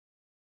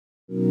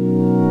Veronica,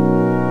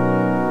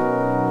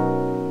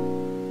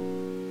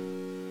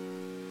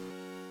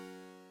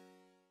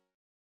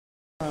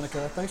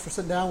 thanks for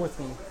sitting down with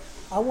me.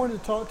 I wanted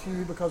to talk to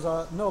you because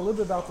I know a little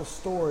bit about the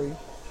story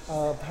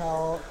of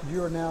how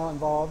you are now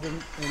involved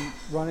in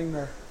running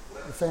the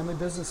family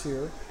business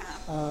here.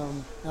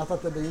 And I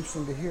thought that'd be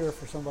interesting to hear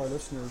for some of our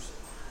listeners.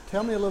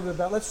 Tell me a little bit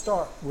about, let's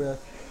start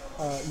with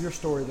your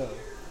story though.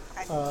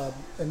 Okay.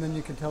 And then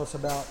you can tell us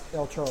about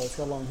El Charro. It's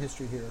got a long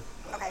history here.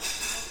 Okay.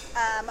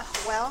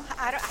 Well,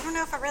 I don't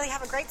know if I really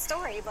have a great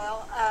story.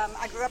 Well,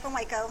 I grew up in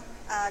Waco,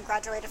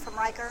 graduated from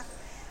Riker.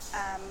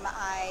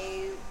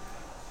 I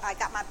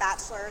got my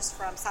bachelor's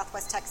from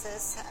Southwest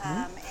Texas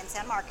in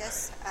San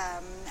Marcos.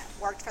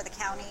 Worked for the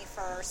county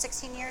for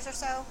 16 years or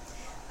so.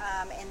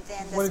 And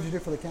then What did you do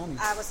for the county?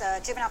 I was a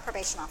juvenile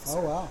probation officer.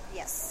 Oh, wow.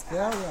 Yes.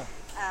 Yeah.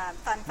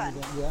 Fun.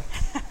 Yeah.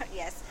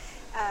 Yes.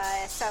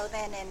 So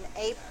then in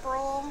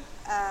April,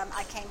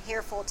 I came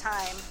here full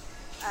time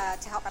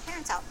to help my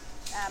parents out.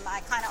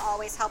 I kind of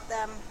always help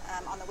them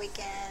on the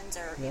weekends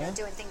or you know,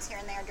 doing things here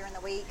and there during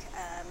the week,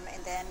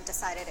 and then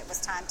decided it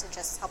was time to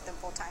just help them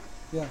full time.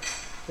 Yeah.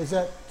 Is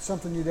that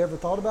something you'd ever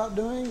thought about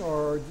doing,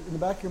 or in the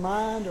back of your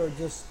mind, or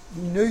just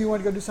you knew you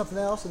wanted to go do something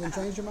else and then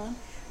changed your mind?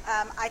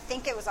 I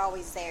think it was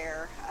always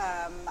there.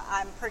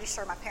 I'm pretty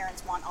sure my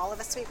parents want all of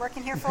us to be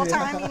working here full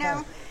time, you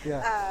know.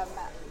 Yeah.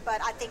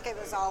 But I think it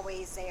was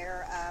always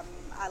there.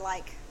 I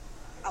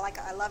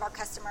love our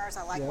customers.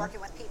 I like working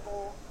with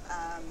people.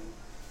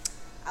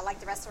 I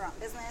like the restaurant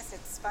business.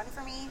 It's fun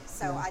for me.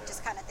 So I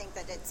just kind of think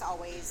that it's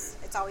always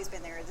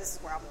been there. This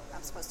is where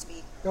I'm supposed to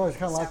be. You always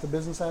kind of like the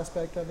business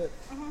aspect of it?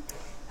 Mm-hmm.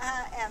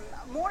 And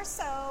more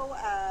so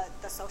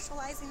the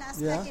socializing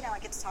aspect. Yeah. You know, I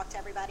get to talk to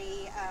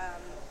everybody.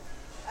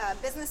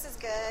 Business is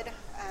good.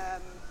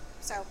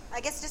 So I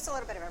guess just a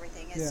little bit of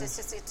everything. It's just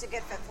it's a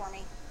good fit for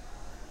me.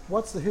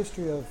 What's the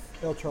history of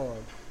El Charro,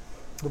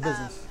 the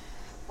business?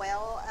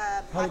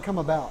 How did it come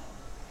about?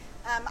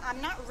 I'm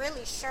not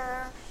really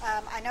sure.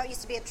 I know it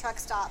used to be a truck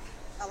stop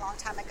a long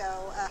time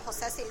ago.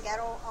 Jose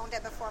Silguero owned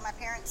it before my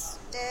parents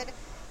did.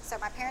 So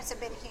my parents had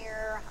been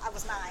here. I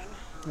was 9.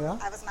 Yeah.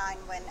 I was 9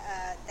 when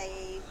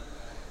they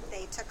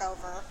took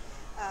over.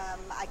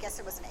 I guess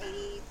it was an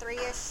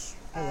 83-ish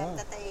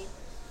that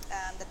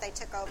they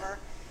took over.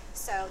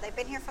 So they've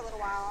been here for a little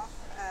while.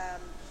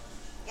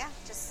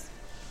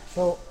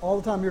 So all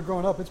the time you're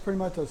growing up, it's pretty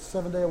much a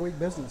 7-day-a-week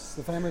business,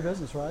 the family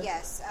business, right?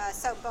 Yes.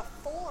 So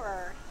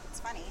before,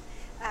 it's funny.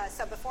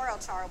 So before El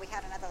Charro, we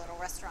had another little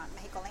restaurant,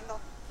 Mexico Lindo.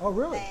 Oh,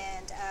 really?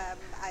 And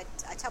I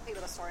tell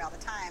people the story all the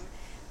time.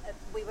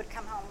 We would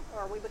come home,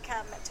 or we would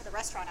come to the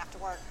restaurant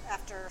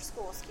after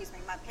school.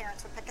 My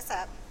parents would pick us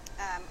up,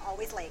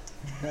 always late,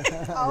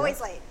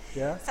 always late.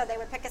 Yeah. So they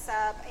would pick us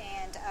up,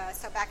 and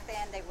so back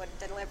then they would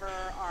deliver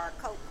our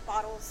Coke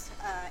bottles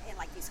in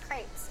like these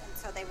crates, and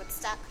so they would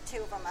stack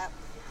 2 of them up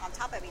on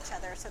top of each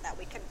other so that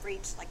we could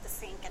reach like the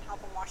sink and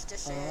help them wash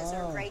dishes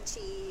or grate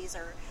cheese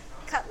or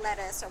cut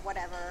lettuce or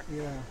whatever.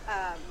 Yeah.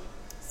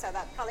 So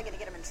that's probably going to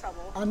get them in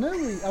trouble. I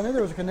knew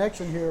there was a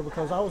connection here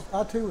because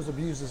I too was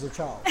abused as a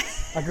child.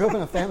 I grew up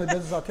in a family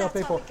business. I tell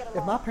people,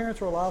 if my parents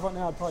were alive right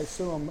now, I'd probably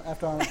sue them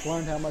after I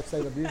learned how much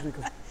they'd abused me.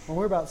 Because when we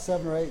were about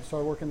 7 or 8,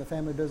 started working in the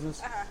family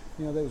business.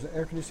 You know, there was an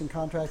air conditioning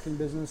contracting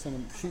business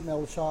and a sheet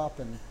metal shop,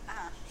 and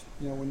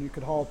you know, when you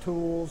could haul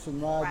tools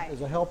and ride as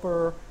a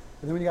helper.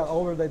 And then when you got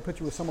older, they'd put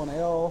you with someone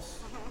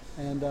else,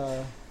 and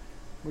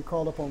we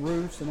crawled up on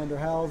roofs and under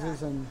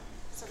houses, and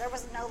so there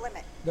was no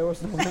limit. There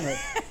was no limit.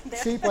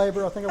 Cheap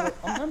labor. I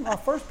remember my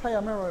first pay. I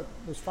remember it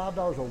was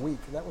 $5 a week.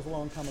 That was a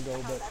long time ago,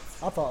 but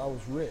I thought I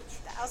was rich.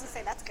 I was gonna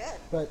say that's good.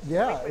 But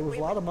yeah, it was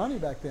a lot of money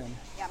back then.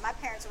 Yeah, my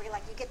parents were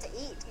like, "You get to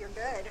eat. You're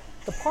good."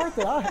 The part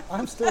that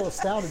I'm still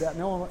astounded at,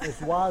 no one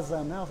as wise as I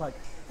am now, is like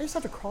they used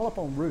to have to crawl up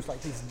on roofs,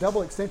 like these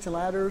double extension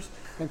ladders,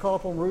 and crawl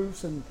up on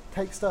roofs and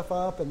take stuff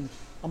up. And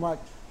I'm like,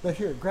 "But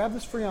here, grab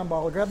this Freon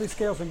bottle, grab these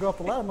scales, and go up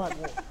the ladder." I'm like,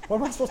 well, what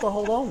am I supposed to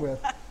hold on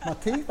with? My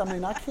teeth? I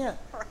mean, I can't.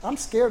 I'm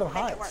scared of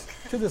heights.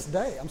 To this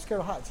day, I'm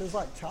scared of heights. It's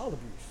like child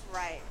abuse.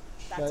 Right.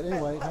 But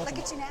anyway, but look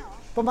at you now.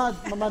 But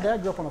my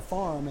dad grew up on a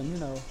farm, and you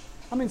know,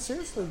 I mean,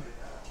 seriously,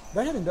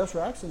 they had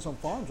industrial accidents on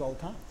farms all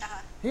the time.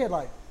 He had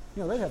like,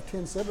 you know, they'd have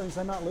 10 siblings,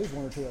 they might lose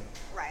 1 or 2 of them.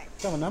 Right.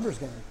 It's kind of a numbers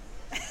game.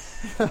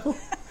 You know?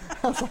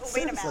 I was like,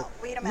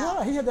 Weed them out.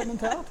 Yeah, he had that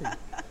mentality.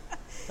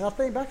 And I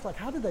think back, like,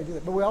 how did they do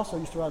that? But we also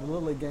used to ride the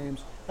Little League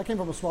games. I came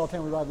from a small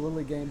town. We ride the Little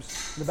League games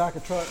in the back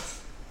of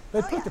trucks.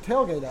 They put the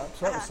tailgate up,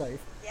 so that was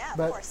safe. Yeah,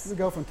 but of course. we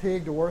go from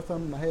Teague to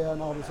Wortham, Mahia,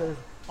 and all this areas.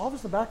 All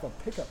this in the back of a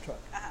pickup truck.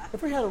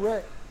 If we had a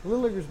wreck,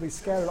 Little Leaguers would be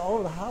scattered all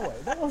over the highway.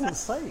 That wasn't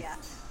safe. Yeah.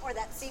 Or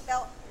that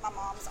seatbelt. My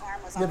mom's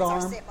arm was Your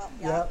always arm? our seatbelt.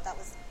 Yep. That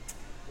was.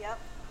 Yep.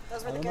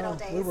 Those were I the don't good know. old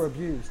days. We were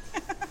abused.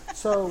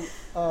 So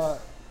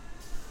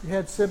you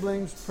had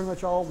siblings, pretty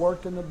much all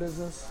worked in the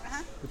business.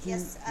 But you,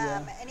 Yes.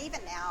 And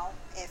even now,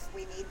 if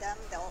we need them,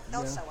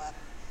 they'll show up.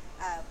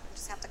 We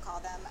just have to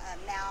call them.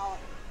 Now,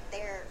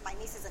 my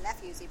nieces and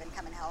nephews even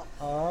come and help.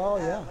 Oh,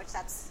 yeah. Which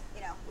that's,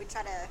 you know, we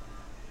try to.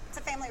 It's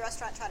a family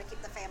restaurant. Try to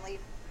keep the family,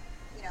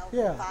 you know,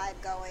 Yeah. vibe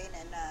going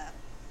and.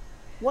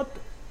 What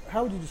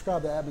how would you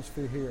describe the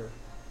atmosphere here?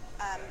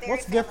 Very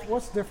friendly.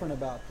 What's different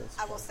about this?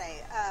 I will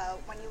say,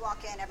 when you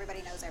walk in,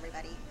 everybody knows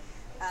everybody.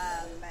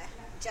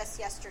 Just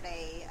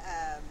yesterday,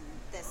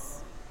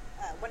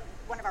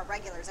 one of our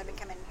regulars, I've been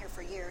coming here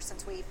for years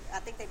since I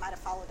think they might have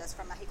followed us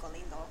from Mexico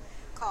Lindo,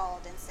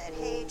 called and said,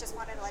 hey, just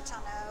wanted to let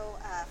y'all know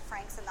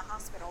Frank's in the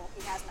hospital.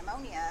 He has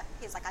pneumonia.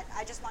 He's like,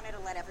 I just wanted to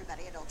let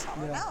everybody at El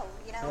Charro know,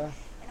 you know.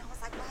 Yeah. And I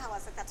was like, wow, I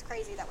was like, that's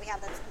crazy that we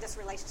have this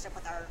relationship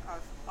with our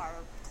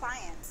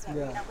clients. You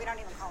know, we don't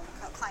even call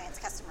them clients,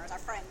 customers, our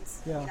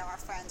friends, you know, our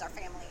friends, our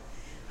family.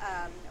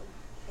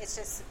 It's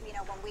just, you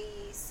know, when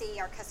we see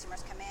our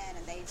customers come in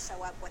and they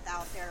show up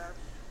without their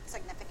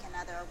significant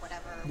other or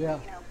whatever,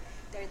 you know,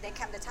 they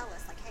come to tell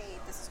us, like, hey,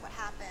 this is what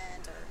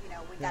happened, or, you know,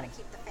 we got to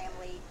keep the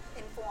family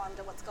informed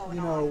of what's going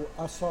on. You know,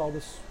 I saw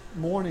this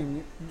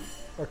morning,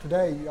 or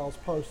today, y'all's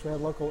post, we had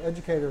a local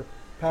educator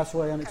pass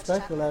away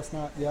unexpectedly last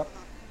night,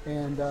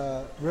 and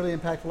really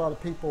impacted a lot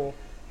of people.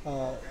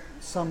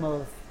 Some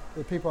of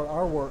the people at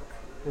our work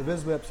were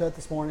visibly upset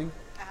this morning.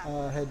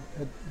 Had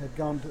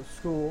gone to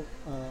school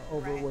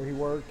over where he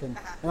worked, and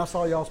I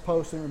saw y'all's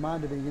post, and it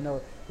reminded me, you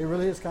know, it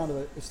really is kind of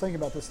it's thinking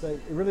about this day,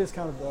 it really is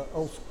kind of the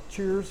old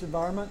Cheers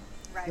environment,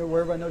 you know,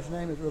 where everybody knows your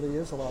name. It really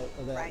is a lot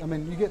of that. I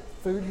mean, you get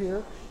food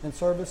here and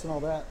service and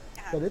all that,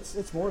 but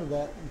it's more to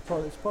that.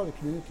 It's part of the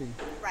community.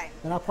 Right.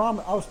 And I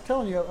was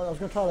telling you, I was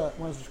going to try to,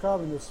 when I was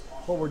describing this,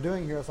 what we're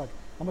doing here, I was like,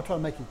 I'm going to try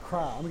to make you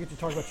cry. I'm going to get you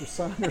to talk about your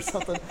son or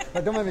something.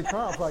 Like, don't make me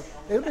cry. I was like,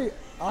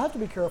 I have to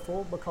be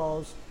careful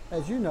because,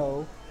 as you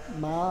know,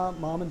 my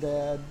mom and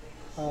dad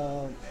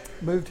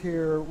moved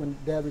here when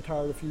Dad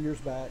retired a few years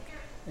back,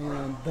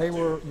 and they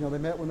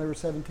met when they were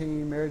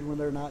 17, married when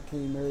they were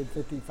 19, married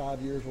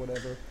 55 years or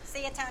whatever.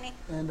 See ya, Tony.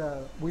 And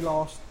we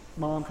lost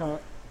Mom kind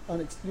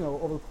of,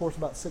 over the course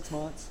of about 6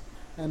 months,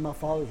 and my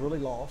father was really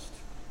lost,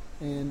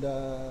 and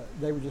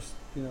they were just,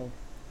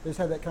 they just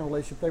had that kind of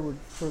relationship. They were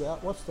sort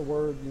of, what's the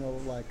word,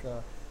 like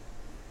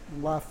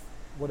life,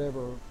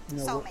 whatever,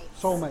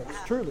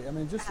 soulmates. Truly, I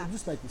mean, it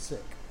just make you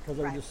sick. Because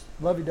they were just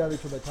lovey-dovey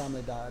till the time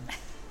they died.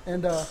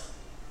 And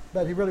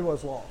but he really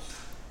was lost.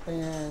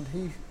 And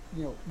he,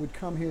 would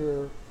come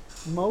here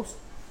most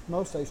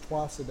days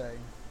twice a day.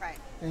 Right.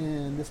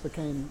 And this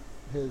became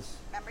his...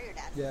 Remember your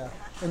dad? Yeah.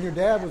 And your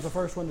dad was the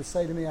first one to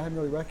say to me, I hadn't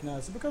really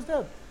recognized it, because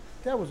dad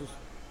was just,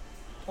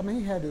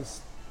 he had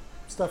his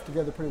stuff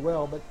together pretty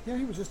well, but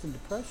he was just in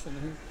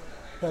depression.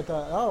 But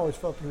I always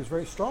felt he was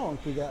very strong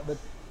through that. But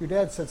your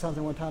dad said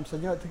something one time,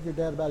 said, it took your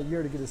dad about a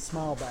year to get his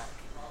smile back.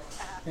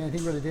 And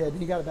he really did. And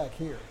he got it back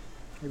here.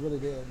 He really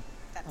did.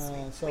 That's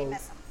sweet. So we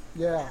miss him.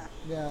 Yeah.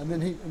 And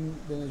then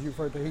as you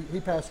referred to, he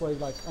passed away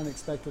like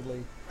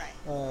unexpectedly. Right.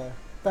 In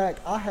fact,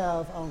 I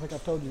don't think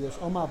I've told you this,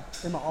 in my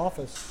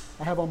office,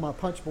 I have on my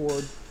punch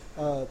board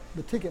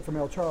the ticket from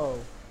El Charro.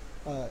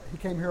 He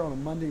came here on a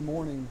Monday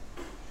morning,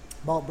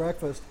 bought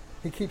breakfast.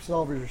 He keeps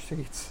all of his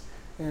receipts,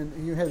 and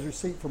he has a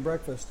receipt for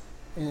breakfast.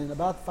 And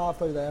about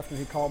 5:30 in the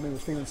afternoon, he called me,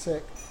 was feeling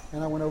sick,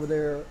 and I went over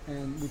there,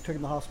 and we took him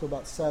to the hospital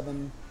about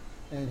 7.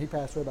 And he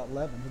passed away about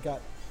 11. He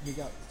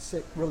got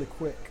sick really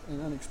quick and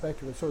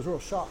unexpectedly. So it was a real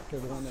shock to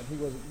everyone that he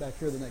wasn't back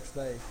here the next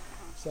day.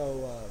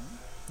 So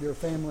your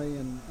family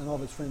and all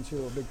of his friends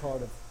here were a big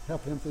part of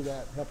helping him through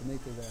that, helping me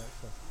through that.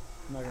 So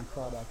I'm not going to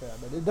cry about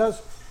that.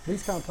 But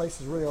these kind of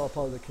places really are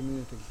part of the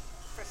community.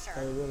 For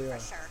sure. They really are.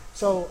 For sure.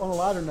 So on a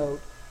lighter note,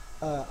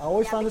 I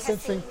always find this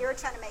interesting. You're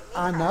trying to make me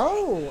cry.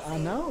 I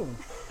know.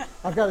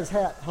 I've got his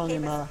hat hung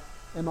in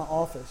my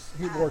office.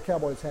 He wore a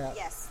Cowboys hat.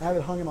 Yes. I have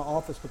it hung in my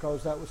office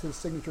because that was his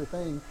signature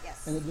thing.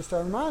 Yes. And it just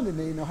reminded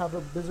me, how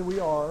busy we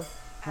are,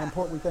 how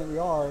important we think we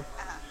are.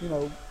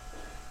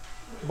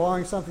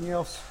 Barring something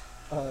else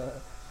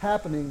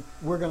happening,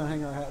 we're going to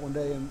hang our hat one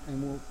day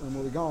and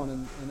we'll be gone.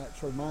 And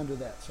that's a reminder of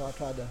that. So I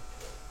try to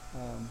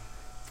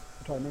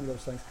remember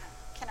those things.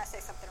 Can I say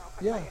something real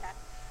quick about your dad?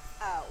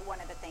 One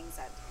of the things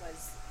that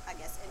was, I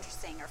guess,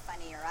 interesting or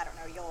funny, or I don't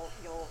know,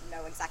 you'll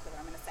know exactly what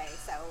I'm going to say.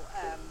 So,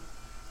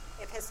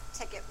 if his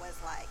ticket was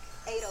like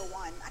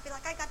 801, I'd be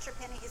like, I got your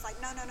penny. He's like,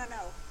 no,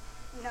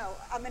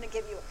 I'm going to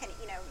give you a penny.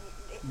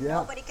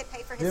 Nobody could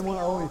pay for his meal. Didn't want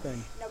to owe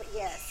anything. Nobody,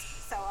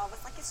 yes. So I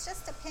was like, it's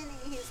just a penny.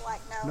 He's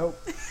like, no. Nope.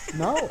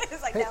 No.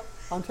 He's like, no.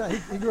 I'm telling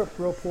you, he grew up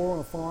real poor on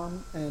a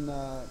farm, and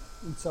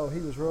so he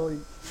was really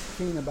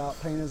keen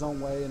about paying his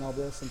own way and all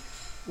this. And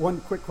one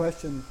quick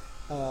question,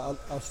 I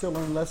was still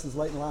learning lessons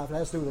late in life. It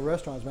has to do with the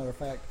restaurant, as a matter of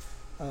fact.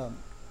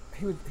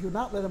 He would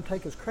not let him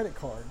take his credit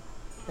card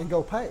and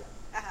go pay.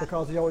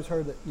 Because he always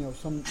heard that, they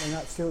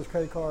might steal his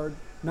credit card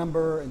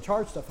number and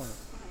charge stuff on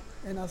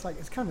it. And I was like,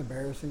 it's kind of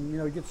embarrassing.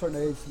 You get a certain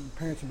age, and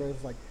parents are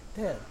embarrassed. Like,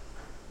 Dad,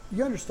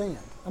 you understand.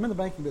 I'm in the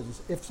banking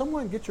business. If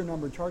someone gets your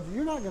number and charges you,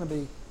 you're not going to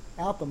be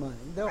out the money.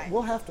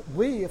 We'll have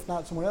to, if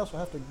not someone else, will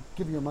have to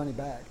give you your money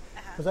back.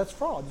 Because that's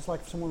fraud, just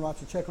like if someone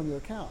writes a check on your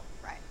account.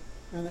 Right.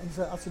 And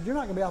I said, you're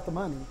not going to be out the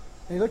money. And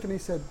he looked at me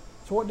and said,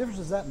 so what difference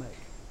does that make?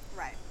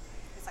 Right.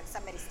 It's like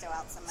somebody's still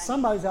out some money.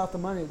 Somebody's out the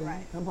money.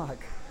 Right. I'm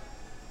like,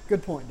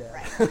 good point, Dad.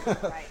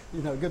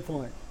 Right. Good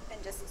point.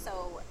 And just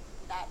so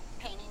that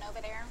painting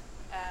over there,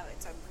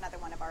 it's another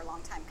one of our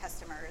longtime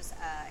customers. customers.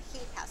 He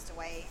passed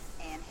away,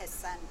 and his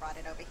son brought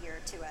it over here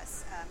to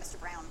us, Mr.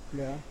 Brown.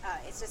 Yeah.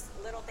 It's just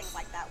little things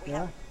like that. We Yeah.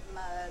 have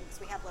mugs.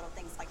 We have little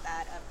things like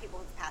that of people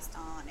who've passed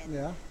on, and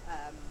Yeah.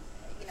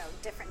 you know,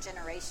 different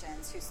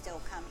generations who still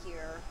come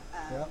here.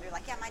 Yeah. They're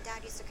like, yeah, my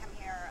dad used to come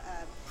here.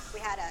 We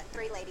had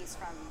 3 ladies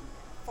from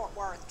Fort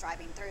Worth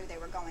driving through. They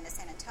were going to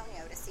San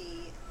Antonio to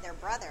see their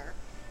brother.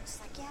 She's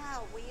like,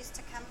 yeah, we used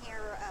to come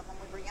here when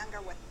we were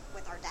younger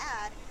with our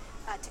dad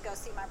to go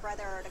see my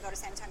brother or to go to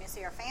San Antonio to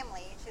see our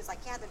family. She was like,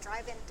 yeah, the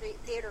drive-in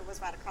theater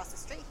was right across the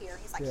street here.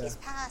 He's like, Yeah. he's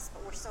passed,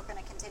 but we're still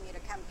going to continue to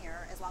come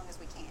here as long as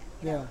we can.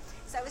 You Yeah. know?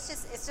 So it's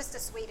just a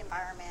sweet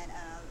environment.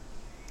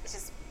 It's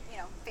just, you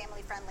know,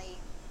 family friendly.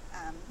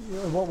 You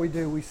know, what we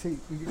do, we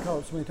get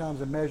caught so many times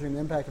in measuring the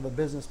impact of a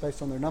business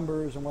based on their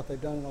numbers and what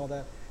they've done and all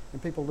that,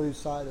 and people lose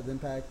sight of the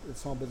impact that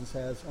small business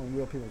has on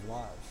real people's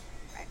lives.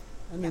 Right.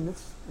 I mean,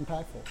 it's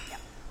impactful. Yeah.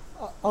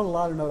 On a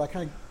lighter note, I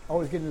kind of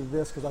always get into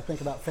this because I think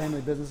about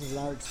family businesses and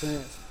our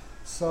experience.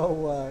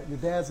 So your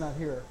dad's not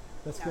here.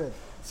 That's No. good.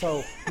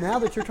 So now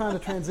that you're trying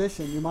to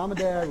transition, your mom and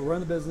dad run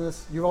the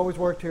business. You've always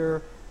worked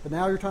here, but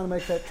now you're trying to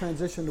make that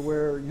transition to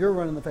where you're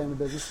running the family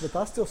business. But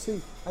I still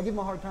I give him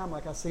a hard time.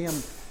 Like I see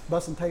him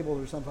busting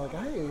tables or something. Like,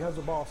 hey, how's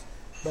the boss?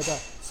 But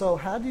so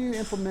how do you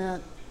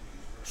implement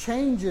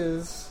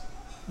changes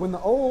when the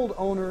old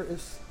owner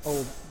is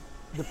old?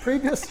 The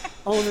previous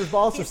owner's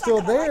boss He's is not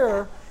still gonna like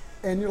there. that.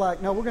 And you're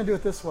like, no, we're going to do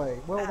it this way.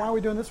 Well, why are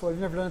we doing this way? We've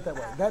never done it that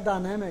way. That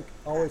dynamic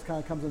always kind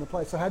of comes into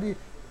play. So how do you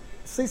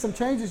see some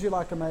changes you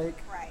like to make?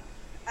 Right.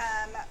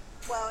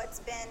 Well, it's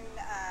been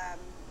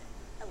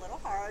a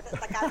little hard.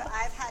 Like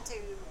I've had to,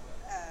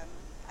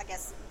 I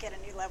guess, get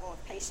a new level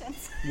of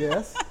patience.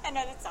 Yes. I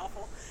know that's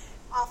awful.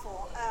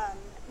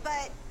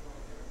 But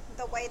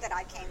the way that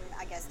I came,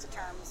 I guess, to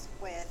terms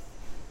with,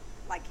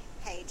 like,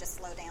 hey, just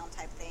slow down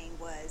type thing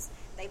was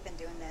they've been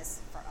doing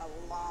this for a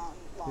long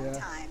Yeah,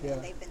 time, yeah.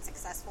 and they've been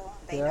successful.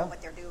 They Yeah. know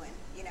what they're doing,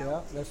 you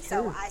know. Yeah, that's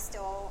so true. I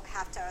still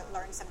have to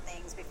learn some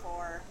things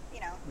before, you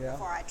know, Yeah.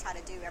 before I try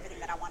to do everything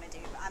that I want to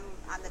do.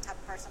 I'm the type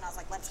of person I was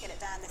like, let's get it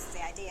done. This is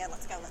the idea.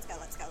 Let's go.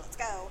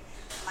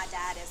 My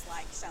dad is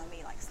like showing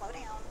me like, slow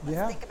down. Let's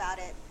Yeah. think about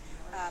it.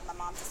 My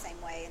mom's the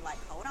same way. Like,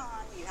 hold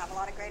on, you have a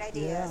lot of great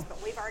ideas, Yeah.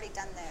 but we've already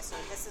done this, or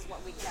this is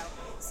what we, you know.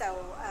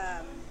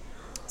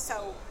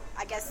 So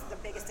I guess the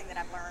biggest thing that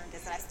I've learned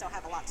is that I still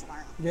have a lot to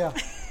learn. Yeah.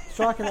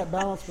 Striking that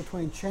balance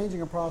between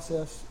changing a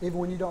process, even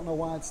when you don't know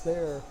why it's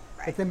there,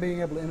 but Right. then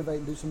being able to innovate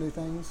and do some new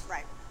things.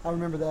 Right. I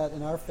remember that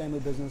in our family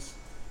business.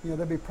 You know,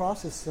 there'd be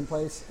processes in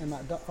place, and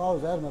my father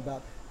was adamant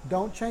about,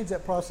 don't change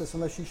that process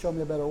unless you show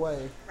me a better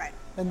way. Right.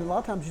 And a lot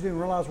of times you didn't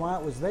realize why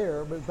it was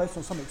there, but based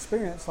on some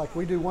experience, like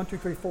we do 1, 2,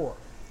 3, 4.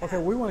 Okay,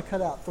 we want to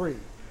cut out 3.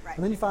 Right.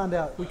 And then you find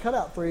out we cut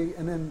out 3,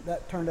 and then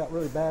that turned out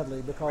really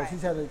badly because Right.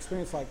 he's had an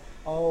experience like,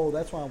 oh,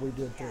 that's why we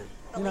did 3. Yeah. You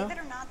Believe know? it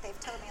or not, they've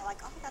told me like,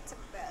 oh, that's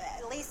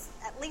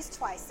at least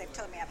twice they've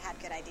told me I've had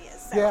good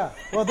ideas. So Yeah.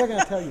 Well, they're going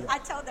to tell you that. I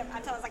told them, I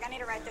was like, I need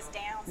to write this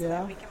down so Yeah.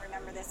 that we can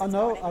remember this. I It's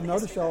know. going into I've the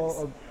noticed history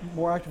y'all books. are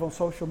more active on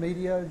social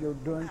media. You're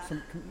doing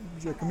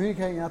you're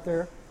communicating out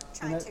there.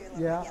 Trying And to a little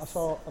yeah, bit, yes.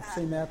 I've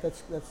seen that.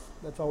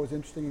 That's always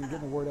interesting and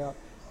getting the word out.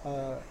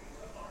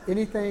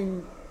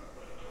 Anything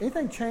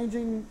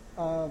changing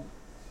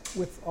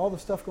with all the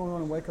stuff going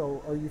on in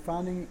Waco? Are you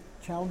finding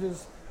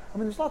challenges? I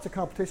mean, there's lots of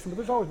competition, but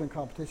there's always been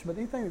competition. But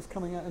anything that's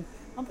coming out, and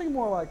I'm thinking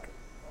more like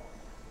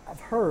I've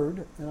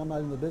heard, and I'm not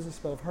in the business,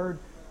 but I've heard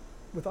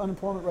with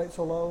unemployment rate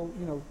so low,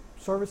 you know,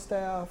 service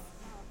staff,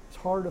 it's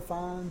hard to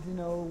find, you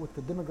know, with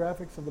the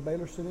demographics of the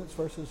Baylor students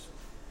versus,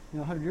 you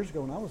know, 100 years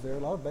ago when I was there, a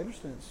lot of Baylor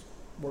students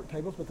work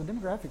tables, but the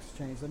demographics have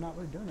changed. They're not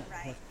really doing that.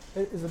 Right.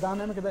 Is the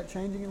dynamic of that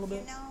changing a little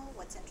You bit? know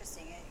what's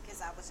interesting,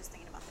 because I was just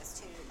thinking about this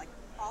too, like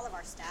all of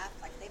our staff,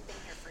 like they've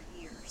been here for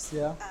years.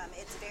 Yeah.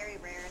 It's very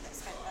rare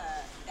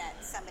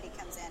that somebody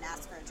comes in,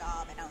 asks for a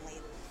job, and only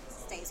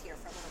stays here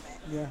for a little bit.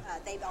 Yeah.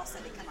 They've also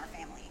become our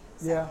family.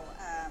 So, Yeah.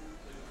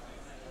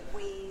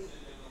 we,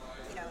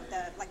 you know,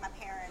 like my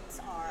parents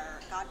are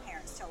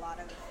godparents to a lot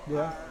of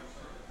Yeah.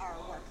 our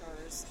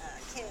workers,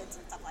 kids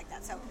and stuff like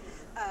that. So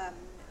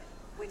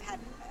we've had,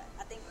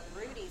 I think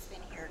Rudy's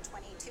been here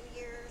 22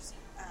 years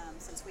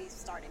since we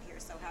started here,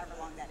 so however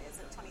long that is,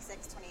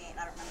 26, 28,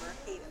 I don't remember.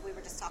 We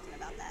were just talking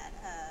about that.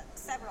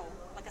 Several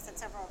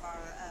of our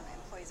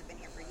employees have been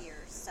here for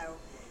years. So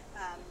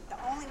the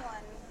only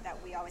one that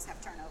we always have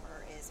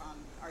turnover is on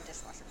our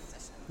dishwasher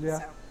position. Yeah.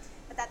 So,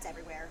 but that's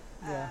everywhere.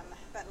 Yeah.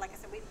 But like I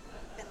said, we've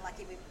been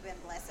lucky, we've been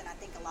blessed, and I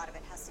think a lot of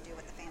it has to do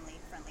with the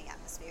family-friendly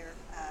atmosphere.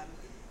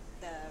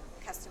 The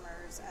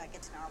customers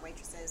get to know our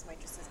waitresses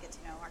get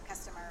to know our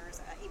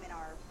customers, even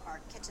our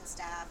kitchen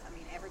staff. I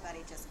mean, everybody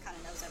just kind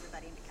of knows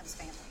everybody and becomes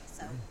family.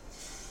 So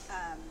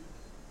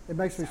It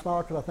makes me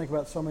smile because I think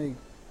about so many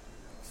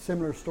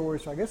similar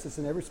stories. I guess it's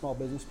in every small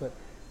business, but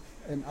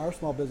in our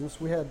small business,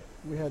 we had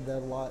that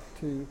a lot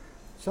too.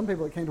 Some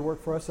people that came to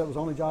work for us, that was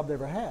the only job they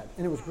ever had,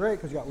 and it was great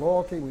because you got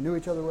loyalty. We knew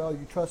each other well.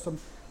 You trust them.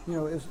 You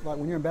know, it's like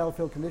when you're in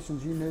battlefield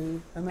conditions, you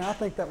knew. I mean, I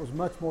think that was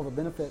much more of a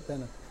benefit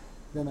than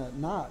a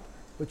not.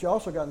 But you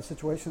also got in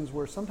situations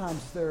where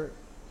sometimes their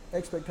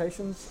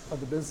expectations of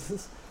the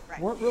businesses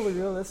Right. weren't really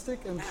realistic,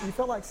 and you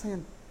felt like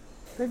saying,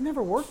 they've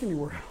never worked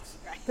anywhere else.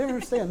 Right. They don't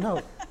understand.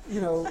 No,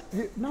 no,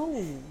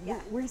 Yeah,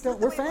 we it's don't. not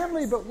the We're way it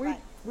family, works. but Right.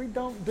 we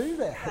don't do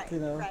that. Right,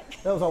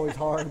 right. That was always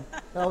hard.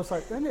 I was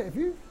like, "Man, have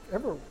you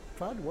ever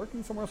tried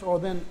working somewhere else?" Or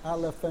then I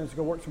left family to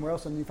go work somewhere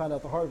else, and you find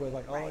out the hard way,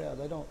 like, oh Right. yeah,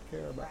 they don't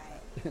care about.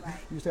 Right, right.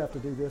 You still have to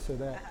do this or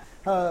that.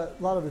 A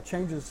lot of the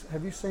changes.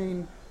 Have you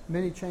seen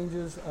many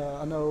changes?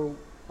 I know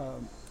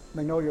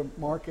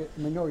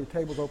Magnolia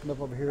Tables opened up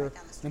over here, Right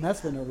down the street, and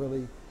that's been a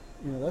really,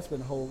 that's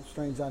been a whole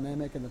strange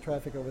dynamic in the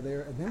traffic over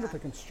there. And then with the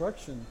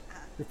construction,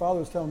 your father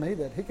was telling me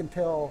that he can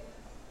tell,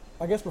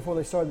 I guess before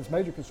they started this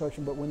major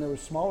construction, but when there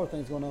was smaller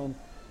things going on,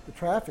 the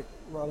traffic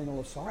riding on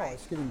LaSalle, Right.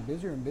 it's getting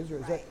busier and busier.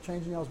 Is Right. that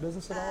changing y'all's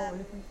business at all or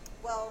anything?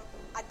 Well,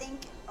 I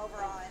think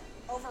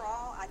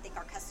overall, I think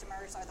our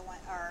customers are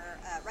our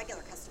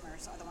regular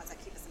customers are the ones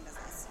that keep us in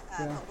business.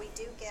 Yeah. But we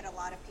do get a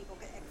lot of people,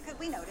 because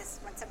we notice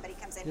when somebody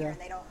comes in Yeah. here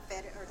and they don't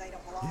fit or they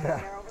don't belong,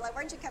 Yeah. or we're like,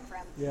 where'd you come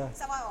from? Yeah.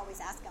 So I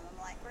always ask them, I'm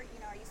like, are you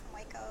from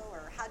Waco,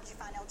 or how did you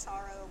find El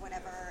Charro, or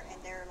whatever?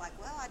 And they're like,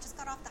 well, I just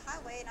got off the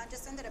highway and I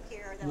just ended up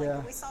here. They're Yeah. like,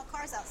 well, we saw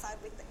cars outside.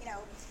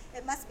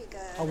 It must be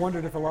good. I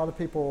wondered if a lot of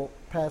people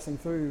passing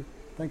through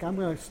think I'm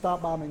going to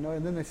stop by Magnolia,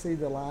 and then they see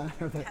the line.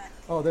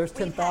 Or there's We've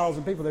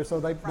 10,000 people there, so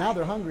now Right.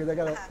 they're hungry. They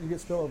you get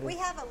spillover. We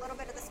have a little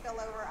bit of the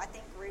spillover. I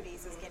think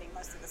Rudy's is getting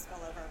most of the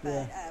spillover,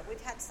 but Yeah.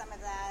 we've had some of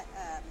that.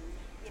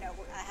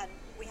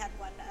 We had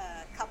one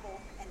couple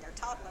and their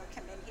toddler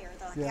come in here.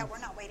 They're like, Yeah. yeah, we're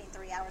not waiting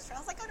 3 hours. I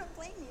was like, I don't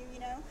blame you.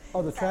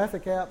 Are the So,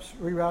 traffic apps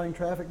rerouting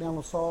traffic down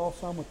LaSalle,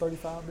 some with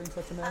 35 being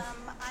such a mess?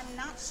 I'm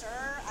not sure.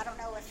 I don't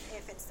know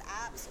if it's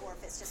apps or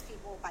if it's just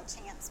people by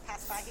chance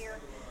pass by here.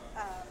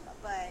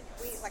 But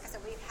like I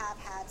said, we have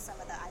had some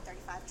of the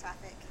I-35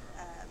 traffic.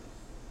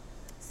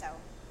 So,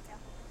 yeah.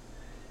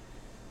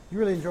 You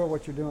really enjoy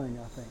what you're doing,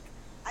 I think.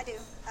 I do.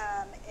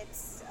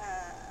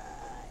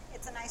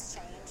 It's a nice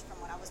change from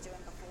what I was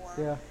doing before.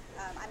 Yeah.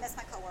 I miss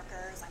my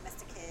coworkers. I miss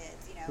the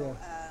kids. Yeah.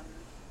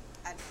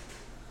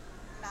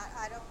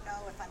 I don't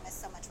know if I miss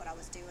so much what I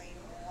was doing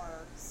more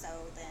so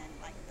than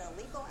like the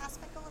legal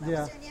aspect of what Yeah.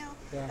 I was doing.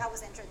 Yeah.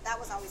 That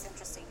was always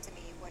interesting to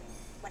me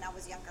when I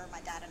was younger. My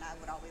dad and I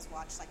would always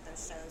watch like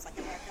those shows like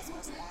America's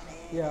Most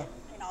Wanted Yeah.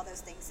 and all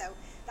those things. So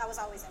that was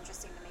always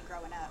interesting to me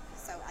growing up.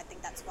 So I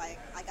think that's why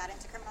I got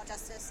into criminal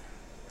justice.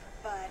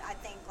 But I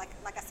think, like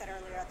I said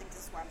earlier, I think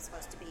this is where I'm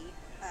supposed to be.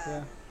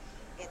 Yeah.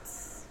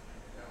 It's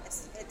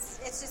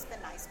just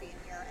been nice being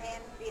here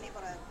and being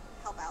able to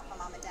help out my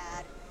mom and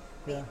dad.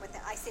 Being Yeah. with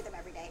them. I see them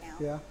every day now.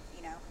 Yeah.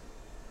 You know,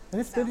 And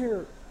it's So- been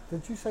here,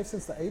 did you say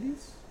since the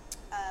 80s?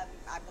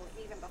 I believe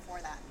even before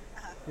that.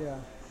 Yeah.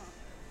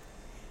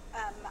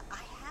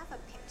 I have a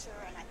picture,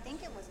 and I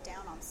think it was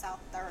down on South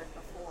 3rd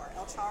before.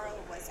 El Charro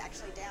was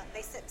actually down.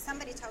 They said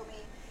somebody told me,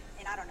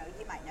 and I don't know,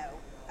 you might know,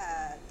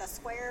 the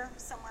square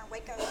somewhere,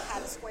 Waco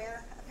had a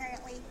square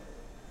apparently.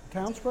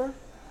 Town Square?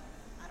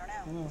 I don't know.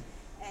 I don't know.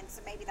 And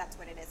so maybe that's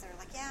what it is. They're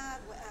like, yeah,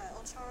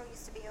 El Charro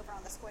used to be over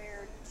on the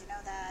square. Did you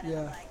know that? And Yeah.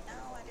 I'm like,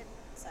 no, I didn't.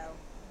 So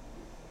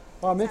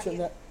Well, I Is that mentioned you?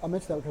 that. I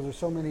mentioned that because there's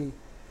so many.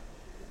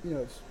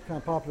 It's kind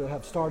of popular to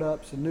have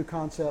startups and new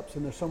concepts,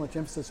 and there's so much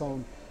emphasis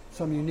on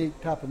some unique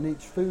type of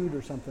niche food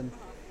or something.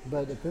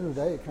 But at the end of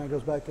the day, it kind of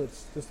goes back to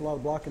it's just a lot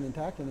of blocking and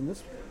tackling, and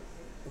it's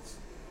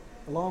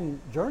a long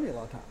journey a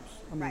lot of times.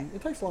 I mean, Right.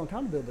 it takes a long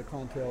time to build the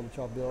clientele that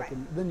y'all built, Right.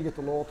 and then you get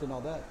the loyalty and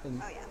all that.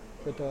 And, Oh, yeah.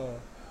 But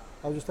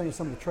I was just thinking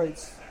some of the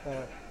traits.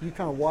 You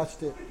kind of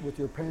watched it with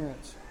your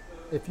parents.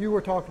 If you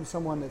were talking to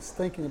someone that's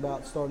thinking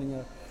about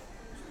starting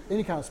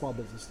any kind of small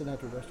business, didn't have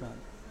to be a restaurant,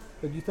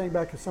 but you think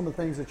back to some of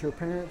the things that your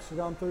parents have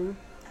gone through.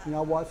 I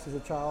watched as a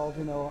child.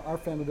 Our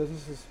family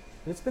business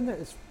it's been there.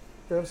 It's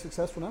fairly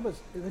successful now, but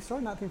they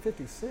started in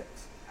 1956.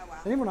 Oh, wow.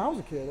 And even when I was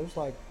a kid, it was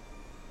like,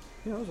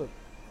 it was a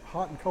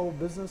hot and cold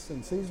business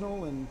and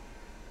seasonal, and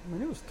I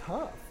mean, it was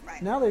tough.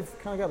 Right. Now they've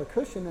kind of got a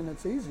cushion and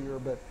it's easier,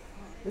 but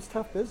it's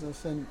tough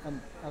business. And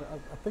I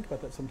think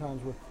about that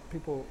sometimes with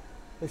people.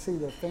 They see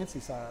the fancy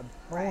side.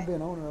 I want Right. to be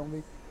an owner. I want to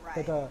be.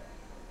 Right. But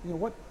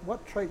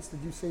what traits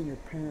did you see in your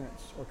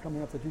parents or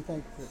coming up that you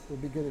think that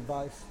would be good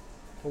advice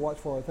to watch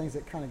for, or things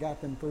that kind of got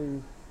them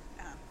through?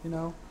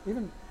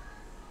 Even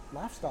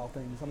lifestyle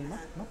things. I mean,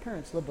 my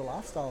parents lived a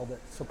lifestyle that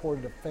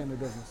supported a family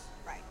business.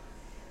 Right.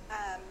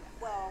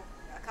 Well,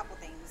 a couple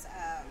things.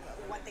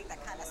 One thing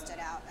that kind of stood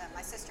out,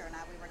 my sister and I,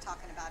 we were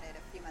talking about it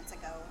a few months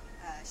ago.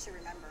 She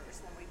remembers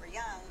when we were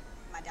young,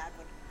 my dad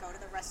would go to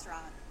the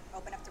restaurant,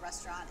 open up the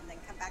restaurant, and then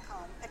come back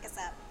home, pick us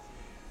up.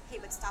 He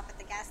would stop at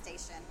the gas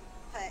station,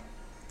 put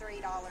 $3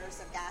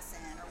 of gas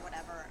in or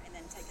whatever, and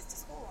then take us to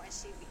school. And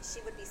she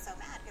would be so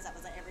mad because that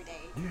was an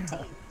everyday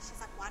routine. She's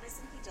like, why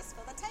doesn't he just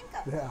fill the tank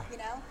up? Yeah.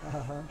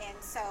 And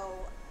so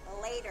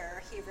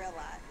later she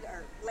realized,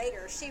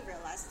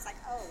 it's like,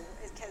 oh,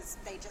 it's because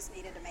they just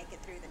needed to make it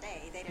through the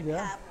day. They didn't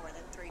Yeah. have more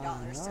than $3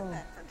 to know.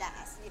 put for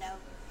gas,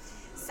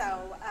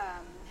 So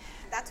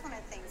that's one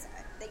of the things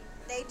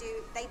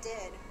they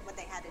did what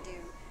they had to do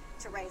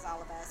to raise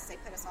all of us. They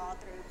put us all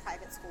through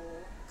private school,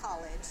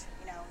 college.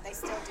 They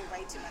still do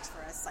way too much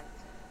for us, like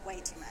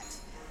way too much.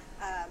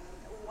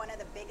 One of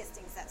the biggest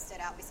things that stood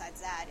out besides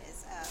that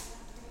is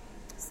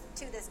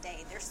to this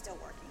day they're still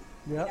working.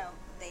 Yep. You know,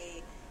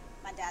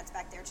 my dad's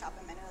back there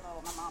chopping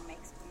menudo. My mom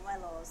makes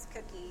buñuelos,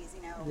 cookies.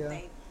 You know, Yeah.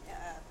 they,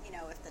 you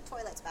know, if the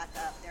toilet's backed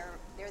up,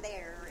 they're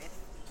there. If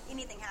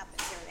anything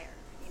happens, they're there.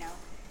 You know,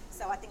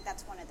 so I think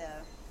that's one of the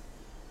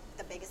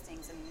biggest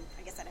things, and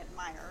I guess I'd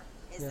admire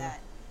is Yeah. that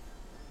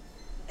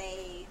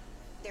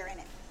they're in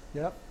it.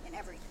 Yep. In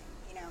everything,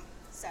 you know.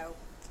 So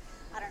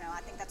I don't know.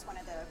 I think that's one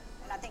of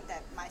and I think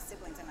that my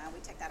siblings and we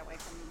take that away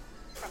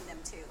from them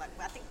too. Like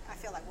I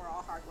feel like we're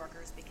all hard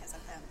workers because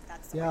of them.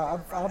 That's the way Yeah, we were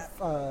brought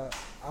up.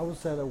 I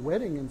was at a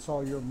wedding and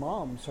saw your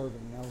mom serving,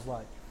 and I was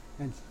like,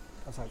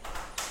 it's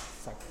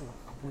like,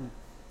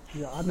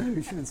 I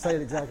knew she didn't say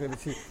it exactly, but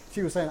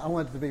she was saying I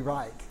want it to be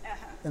right,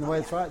 and the way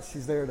it's right,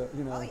 she's there to,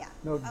 you know,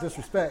 no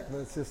disrespect, but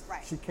it's just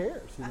Right. she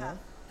cares, you know.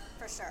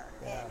 For sure.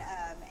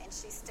 Yeah. And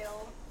she's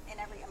still in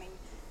every. I mean,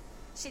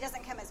 she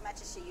doesn't come as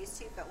much as she used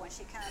to, but when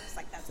she comes,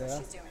 like that's Yeah. what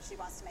she's doing. She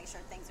wants to make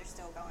sure things are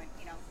still going,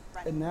 you know,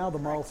 running. And now the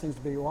model correctly. seems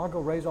to be, well, I'll go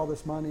raise all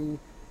this money,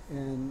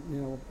 and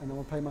you know, and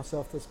I'll pay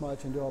myself this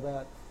much and do all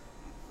that.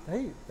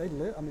 They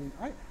live. I mean,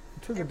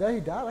 to the day he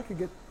died, I could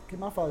get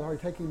my father already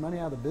taking money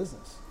out of the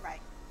business. Right.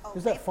 Oh,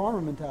 There's that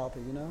farmer mentality,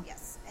 you know.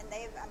 Yes, and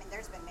I mean,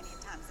 there's been many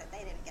times that they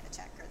didn't get a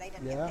check or they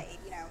didn't Yeah. get paid,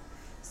 you know.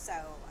 So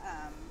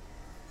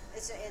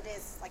it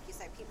is like you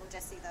said, people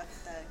just see the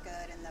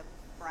good and the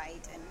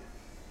bright and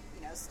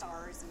you know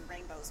stars and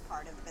rainbows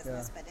part of the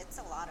business, Yeah. but it's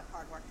a lot of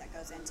hard work that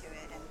goes into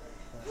it. And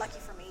lucky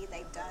for me,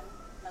 they've done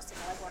most of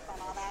the legwork on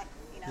all that,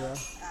 you know.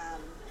 Yeah.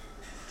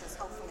 Just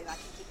hopefully I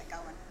can keep it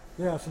going.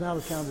 Yeah. So now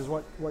the challenge is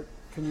what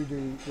can you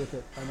do with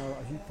it? I know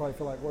you probably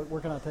feel like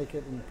where can I take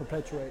it and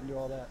perpetuate and do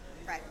all that.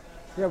 Right.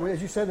 Yeah, well,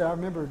 as you said that, I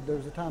remember there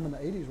was a time in the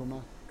 80s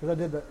when because I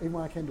did even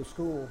when I came to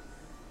school,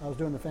 I was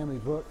doing the family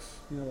books,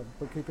 you know, the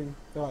bookkeeping.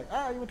 They're like,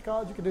 you went to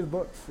college, you can do the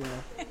books, you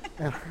know.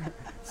 And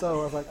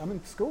so I was like, I'm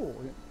in school.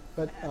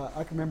 But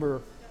I can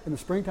remember in the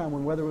springtime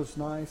when weather was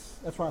nice,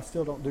 that's why I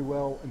still don't do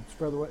well in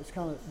spread the weather. It's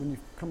kind of, when you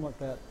come like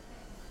that,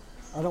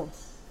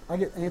 I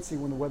get antsy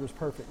when the weather's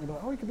perfect. And they're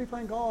like, you could be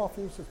playing golf,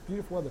 it's just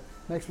beautiful weather.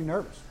 Makes me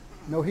nervous.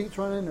 No heat's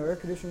running, no air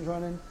conditioning's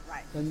running.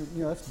 Right. And,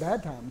 you know, that's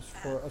bad times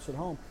for us at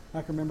home.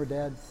 I can remember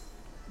Dad,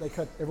 they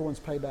cut everyone's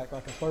pay back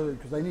like a third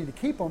because they need to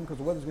keep them because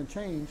the weather's going to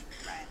change.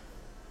 Right.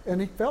 And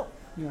he felt,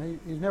 you know,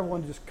 he never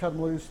wanted to just cut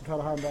them loose and try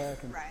to hire them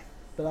back. And, Right.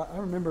 But I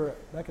remember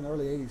back in the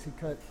early 80s, he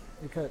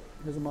cut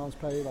his and Mom's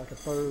pay like a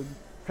third,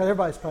 cut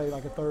everybody's pay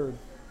like a third.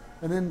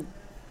 And then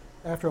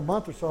after a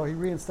month or so, he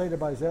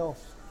reinstated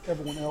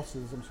everyone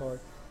else's,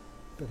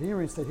 but he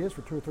reinstated his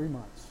for 2 or 3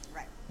 months.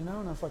 Right. You know,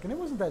 and I was like, and it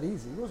wasn't that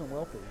easy. He wasn't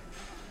wealthy.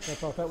 So I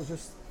thought that was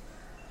just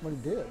what he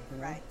did. You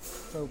know? Right.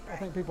 So I Right.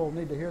 think people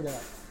need to hear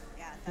that.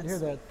 Yeah. Need That's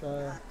to hear that. sweet.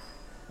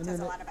 And Says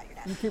then a lot about your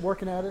dad. you keep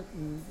working at it,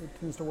 and it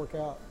tends to work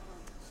out.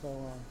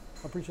 So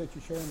I appreciate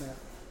you sharing that.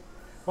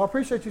 Well, I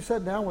appreciate you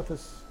sitting down with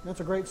us. That's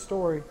a great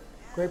story,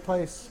 great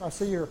place. I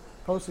see your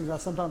postings. I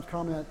sometimes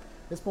comment,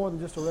 it's more than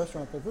just a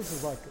restaurant, but this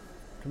is like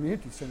a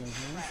community center. You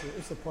know? Right.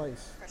 It's a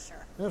place. For sure.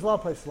 And there's a lot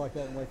of places like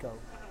that in Waco.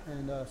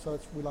 And so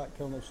we like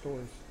telling those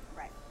stories.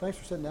 Right. Thanks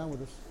for sitting down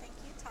with us. Thank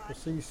you, Todd. We'll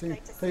see you soon.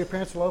 Great to Tell see your you.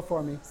 parents hello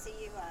for me. See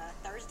you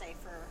Thursday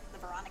for the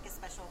Veronica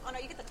special. Oh no,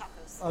 you get the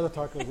tacos. Other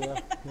tacos,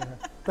 yeah.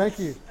 Thank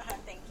you.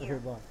 Thank you.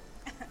 Okay, bye.